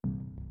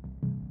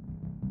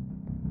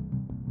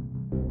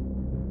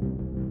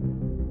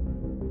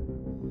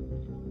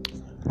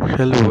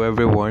Hello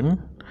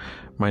everyone,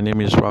 my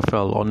name is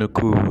Raphael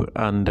Onuku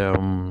and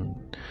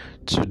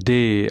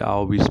today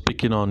I'll be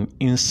speaking on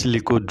in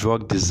silico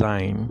drug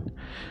design,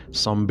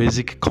 some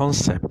basic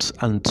concepts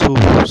and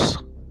tools.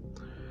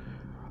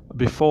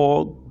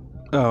 Before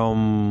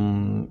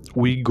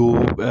we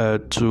go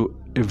to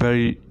a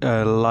very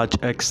large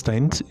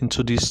extent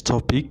into this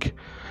topic,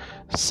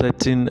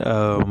 certain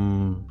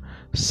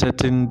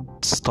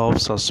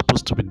stuffs are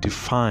supposed to be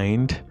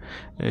defined,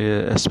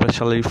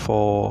 especially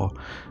for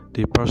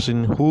the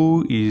person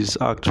who is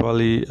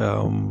actually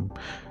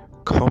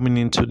coming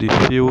into the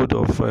field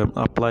of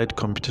applied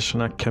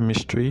computational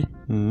chemistry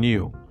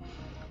new.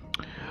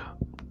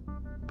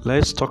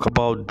 Let's talk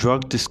about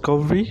drug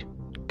discovery,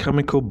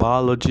 chemical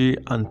biology,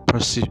 and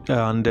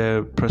precision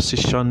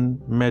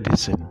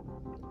medicine.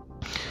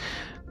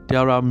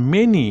 There are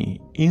many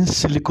in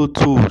silico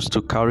tools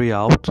to carry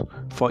out.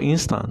 For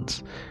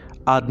instance,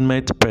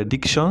 ADMET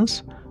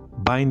predictions,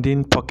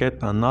 binding pocket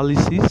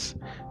analysis,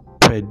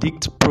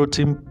 predict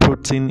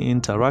protein-protein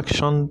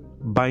interaction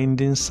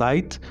binding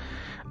site,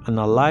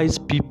 analyze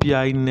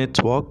PPI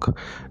network,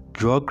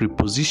 drug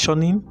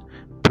repositioning,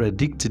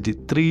 predict the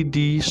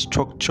 3D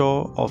structure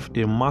of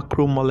a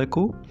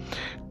macromolecule,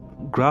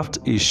 graft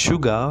a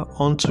sugar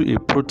onto a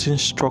protein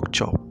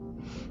structure,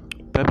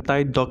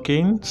 peptide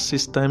docking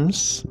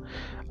systems,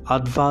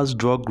 adverse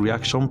drug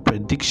reaction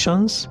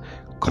predictions,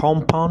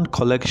 compound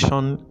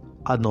collection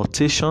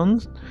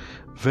annotations,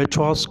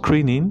 virtual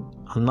screening,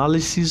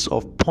 analysis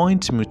of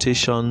point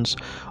mutations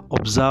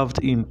observed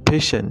in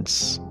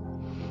patients,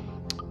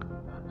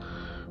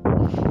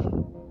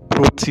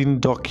 protein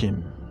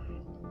docking.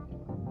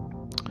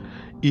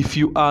 If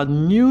you are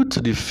new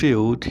to the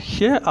field,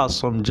 here are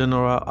some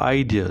general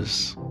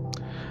ideas.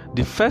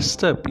 The first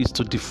step is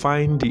to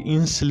define the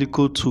in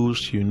silico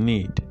tools you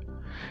need.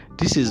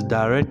 This is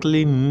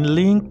directly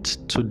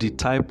linked to the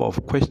type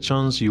of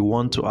questions you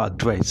want to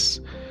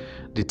address,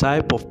 the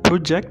type of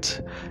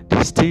project,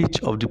 the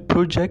stage of the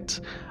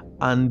project,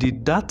 and the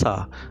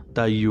data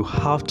that you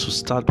have to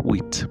start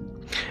with.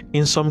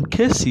 In some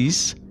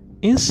cases,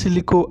 in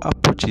silico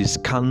approaches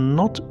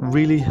cannot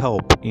really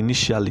help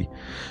initially.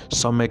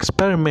 Some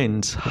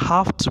experiments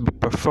have to be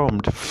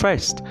performed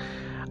first,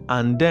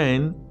 and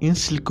then in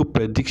silico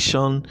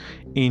prediction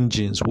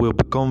engines will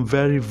become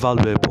very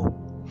valuable.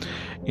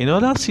 In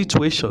other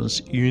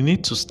situations, you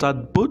need to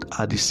start both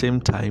at the same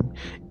time,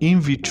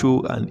 in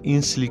vitro and in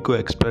silico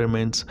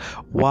experiments,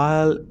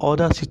 while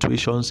other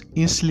situations,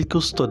 in silico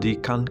study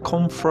can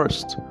come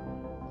first.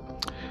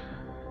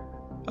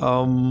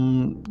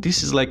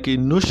 This is like a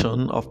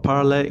notion of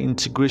parallel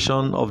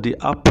integration of the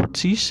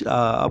approaches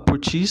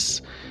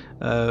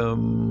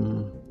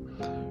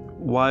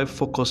while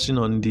focusing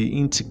on the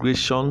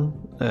integration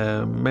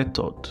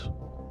method.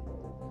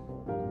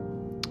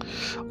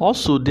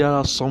 Also, there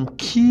are some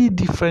key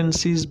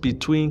differences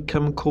between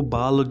chemical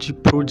biology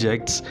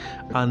projects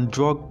and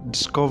drug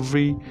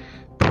discovery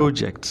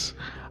projects,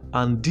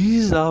 and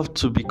these have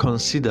to be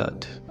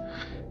considered.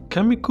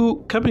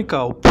 Chemical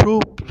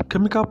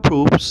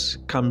probes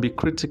can be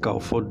critical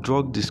for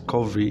drug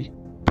discovery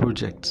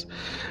projects.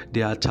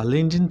 They are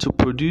challenging to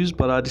produce,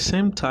 but at the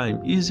same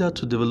time easier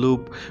to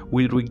develop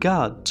with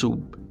regard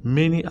to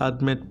many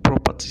ADMET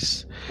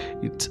properties.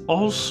 It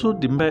also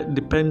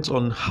depends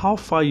on how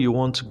far you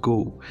want to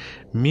go,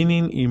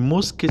 meaning in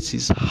most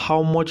cases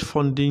how much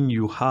funding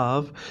you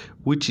have,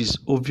 which is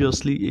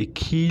obviously a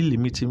key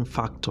limiting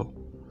factor.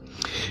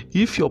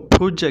 If your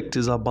project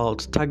is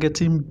about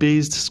targeting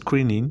based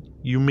screening,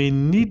 you may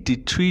need the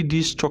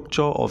 3D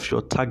structure of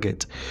your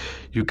target.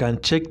 You can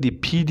check the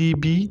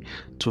PDB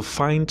to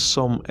find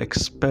some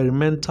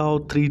experimental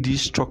 3D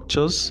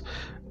structures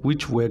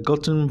which were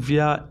gotten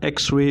via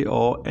X-ray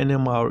or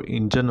NMR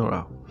in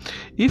general.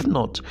 If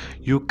not,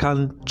 you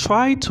can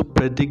try to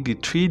predict the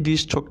 3D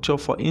structure,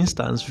 for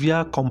instance,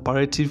 via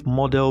comparative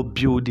model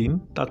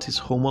building, that is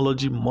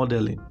homology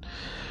modeling.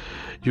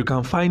 You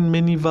can find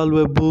many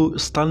valuable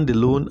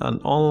standalone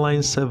and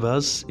online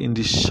servers in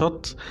the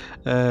short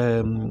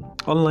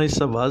online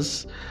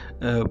servers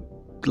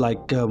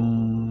like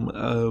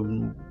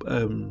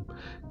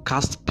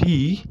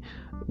CAST-P,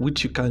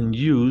 which you can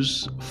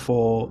use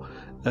for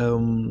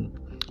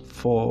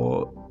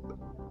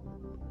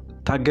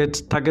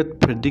target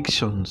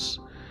predictions.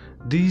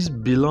 These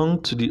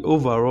belong to the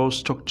overall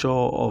structure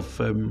of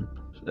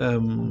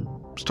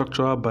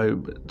structural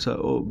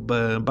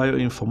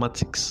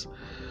bioinformatics.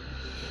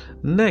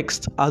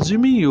 Next,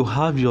 assuming you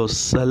have your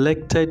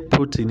selected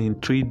protein in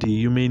 3D,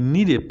 you may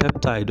need a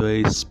peptide or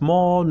a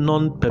small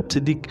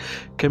non-peptidic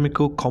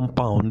chemical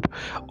compound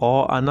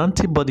or an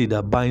antibody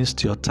that binds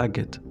to your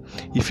target.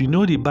 If you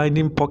know the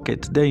binding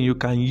pocket, then you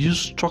can use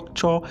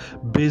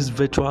structure-based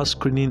virtual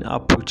screening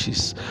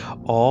approaches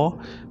or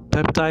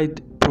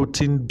peptide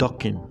protein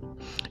docking.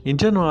 In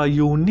general,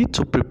 you will need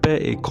to prepare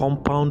a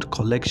compound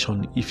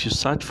collection if you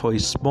search for a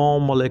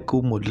small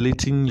molecule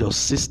modulating your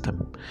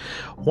system.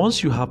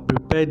 Once you have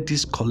prepared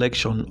this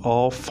collection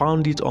or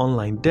found it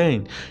online,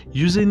 then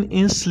using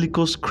in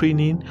silico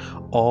screening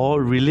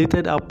or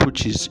related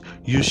approaches,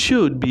 you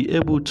should be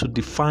able to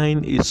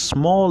define a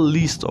small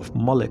list of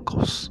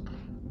molecules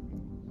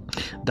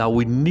that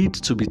will need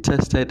to be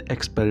tested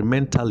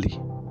experimentally.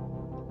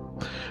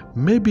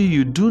 Maybe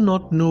you do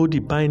not know the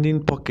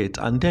binding pocket,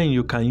 and then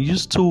you can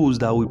use tools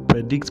that will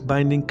predict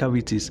binding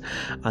cavities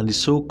and the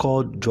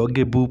so-called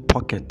druggable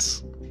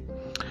pockets.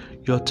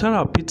 Your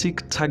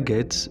therapeutic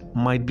target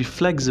might be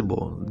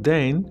flexible.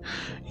 Then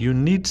you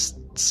need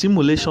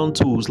simulation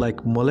tools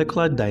like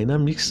molecular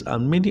dynamics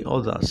and many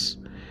others.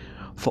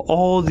 For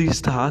all these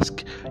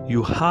tasks,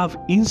 you have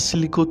in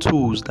silico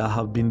tools that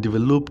have been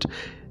developed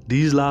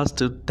these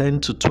last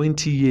 10 to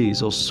 20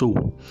 years or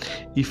so.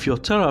 If your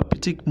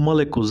therapeutic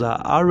molecules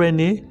are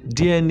RNA,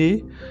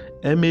 DNA,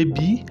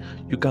 MAB,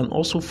 you can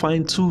also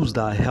find tools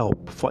that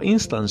help. For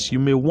instance, you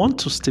may want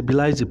to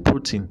stabilize a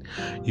protein.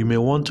 You may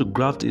want to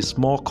graft a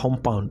small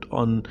compound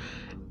on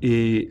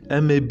a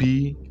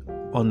MAB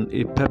on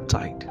a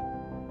peptide.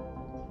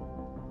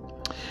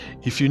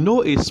 If you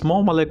know a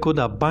small molecule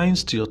that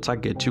binds to your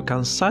target, you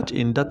can search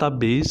in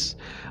database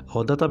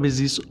or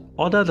databases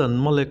other than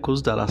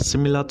molecules that are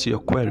similar to your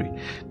query.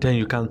 Then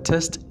you can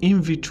test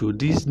in vitro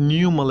these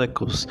new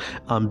molecules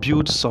and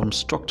build some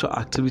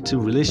structure-activity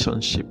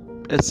relationship,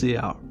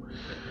 SAR.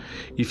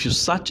 If you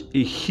search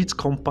a hit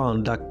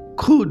compound that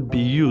could be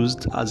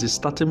used as a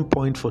starting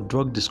point for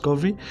drug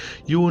discovery,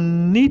 you will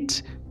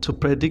need to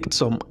predict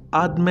some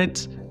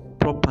ADMET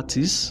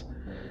properties.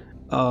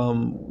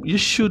 You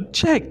should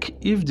check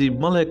if the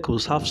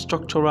molecules have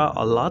structural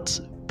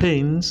alerts,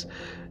 pains,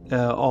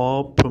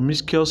 or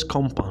promiscuous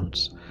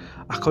compounds.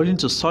 According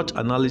to such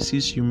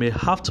analysis, you may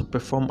have to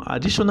perform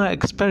additional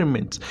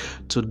experiments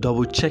to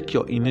double-check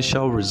your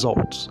initial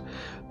results.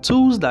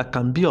 Tools that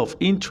can be of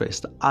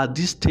interest at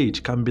this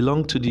stage can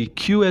belong to the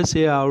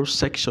QSAR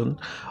section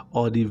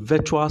or the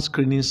virtual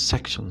screening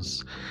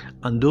sections,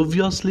 and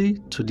obviously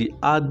to the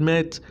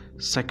ADMET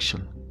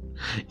section.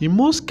 In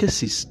most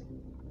cases,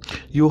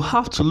 you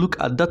have to look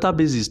at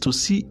databases to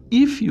see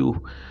if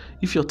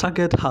your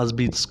target has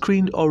been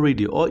screened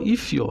already, or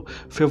if your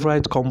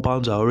favorite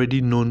compounds are already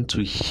known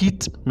to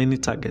hit many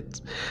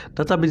targets.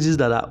 Databases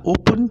that are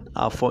open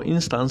are, for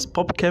instance,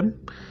 PubChem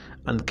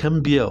and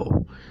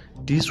ChemBL.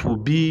 These will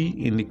be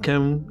in the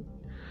Chem.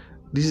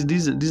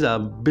 These are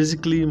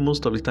basically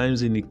most of the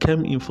times in the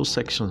Chem info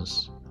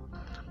sections.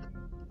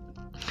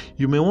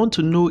 You may want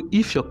to know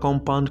if your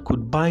compound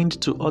could bind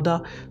to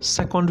other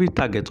secondary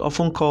targets,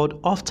 often called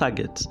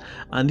off-targets,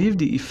 and if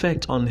the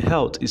effect on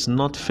health is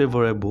not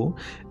favorable,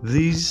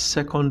 these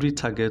secondary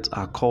targets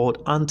are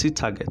called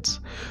anti-targets.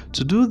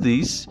 To do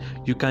this,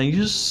 you can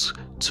use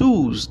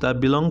tools that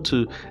belong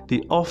to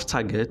the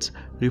off-target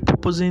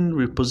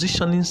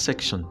repositioning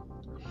section.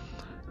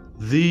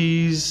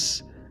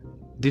 These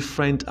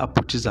different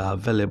approaches are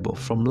available,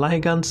 from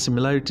ligand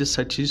similarity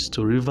searches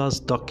to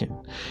reverse docking.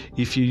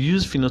 If you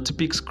use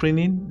phenotypic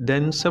screening,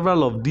 then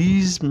several of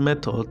these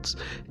methods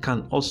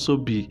can also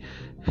be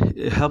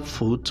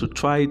helpful to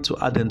try to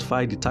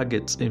identify the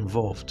targets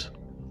involved.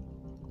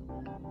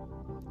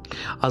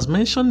 As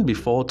mentioned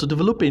before, to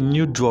develop a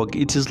new drug,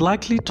 it is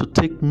likely to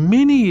take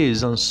many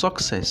years, and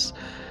success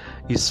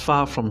is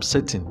far from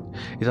certain.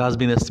 It has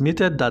been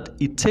estimated that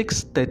it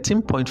takes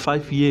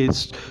 13.5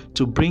 years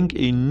to bring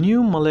a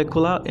new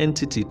molecular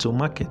entity to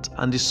market,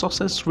 and the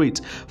success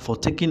rate for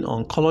taking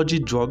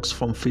oncology drugs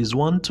from phase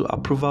 1 to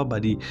approval by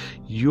the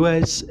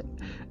US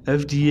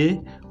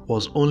FDA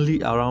was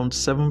only around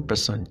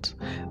 7%.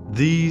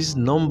 These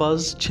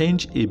numbers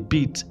change a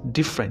bit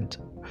different.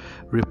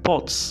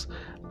 Reports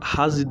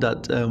has it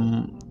that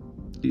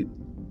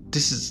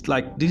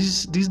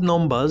these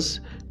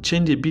numbers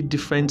change a bit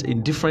different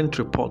in different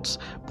reports,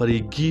 but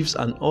it gives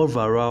an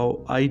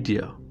overall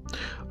idea.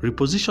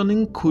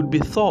 Repositioning could be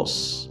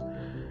thus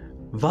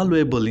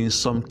valuable in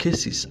some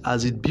cases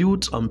as it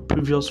builds on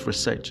previous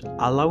research,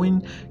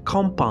 allowing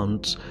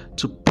compounds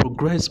to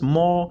progress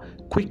more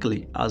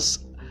quickly as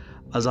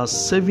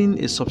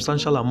saving a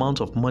substantial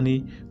amount of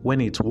money when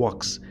it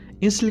works.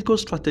 In silico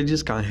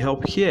strategies can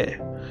help here.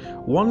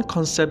 One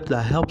concept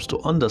that helps to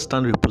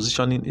understand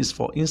repositioning is,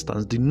 for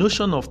instance, the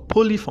notion of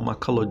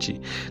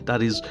polypharmacology.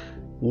 That is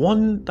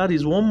one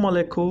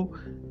molecule,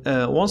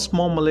 one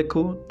small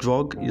molecule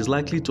drug is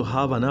likely to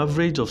have an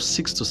average of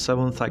 6 to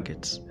 7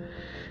 targets.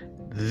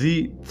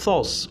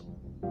 Thus,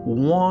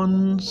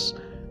 one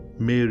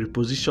may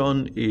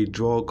reposition a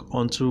drug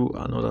onto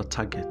another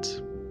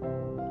target.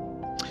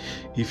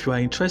 If you are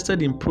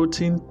interested in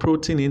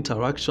protein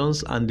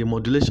interactions and the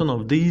modulation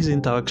of these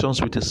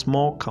interactions with a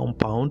small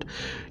compound,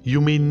 you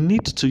may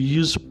need to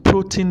use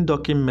protein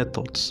docking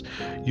methods.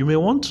 You may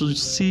want to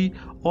see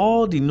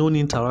all the known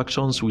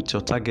interactions with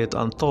your target,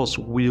 and thus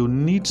will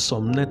need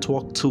some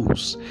network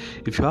tools.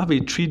 If you have a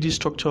 3D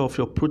structure of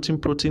your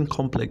protein-protein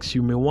complex,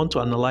 you may want to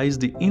analyze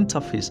the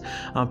interface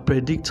and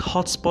predict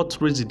hotspot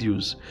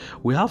residues.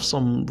 We have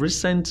some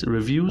recent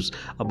reviews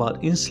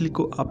about in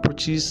silico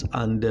approaches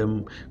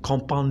and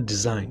compound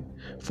design.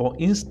 For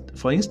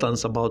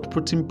instance, about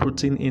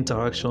protein-protein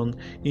interaction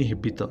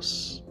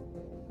inhibitors.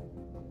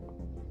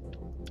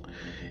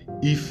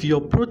 If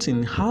your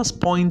protein has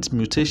point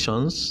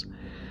mutations,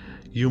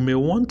 you may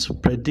want to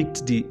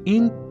predict the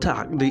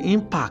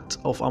impact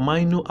of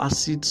amino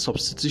acid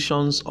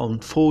substitutions on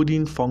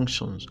folding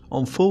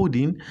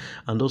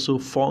and also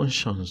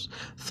functions.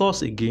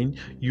 Thus, again,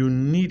 you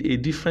need a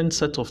different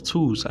set of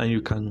tools, and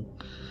you can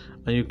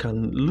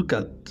look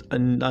at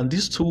and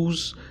these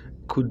tools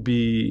could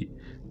be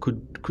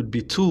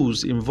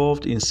tools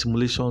involved in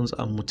simulations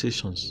and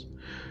mutations.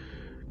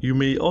 You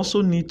may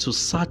also need to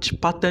search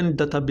pattern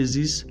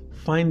databases,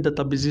 find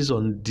databases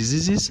on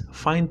diseases,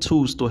 find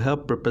tools to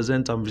help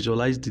represent and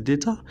visualize the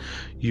data.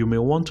 You may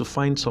want to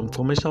find some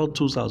commercial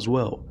tools as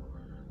well.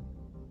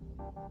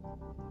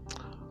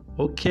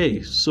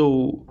 Okay,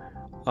 so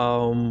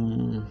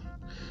I'm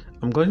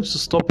going to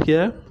stop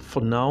here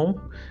for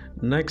now.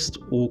 Next,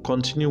 we'll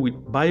continue with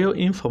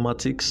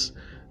bioinformatics,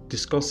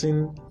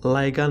 discussing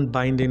ligand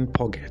binding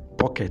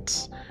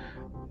pockets.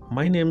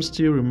 My name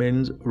still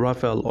remains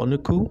Raphael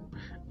Onuku,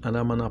 and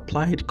I'm an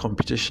applied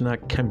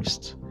computational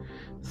chemist.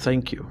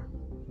 Thank you.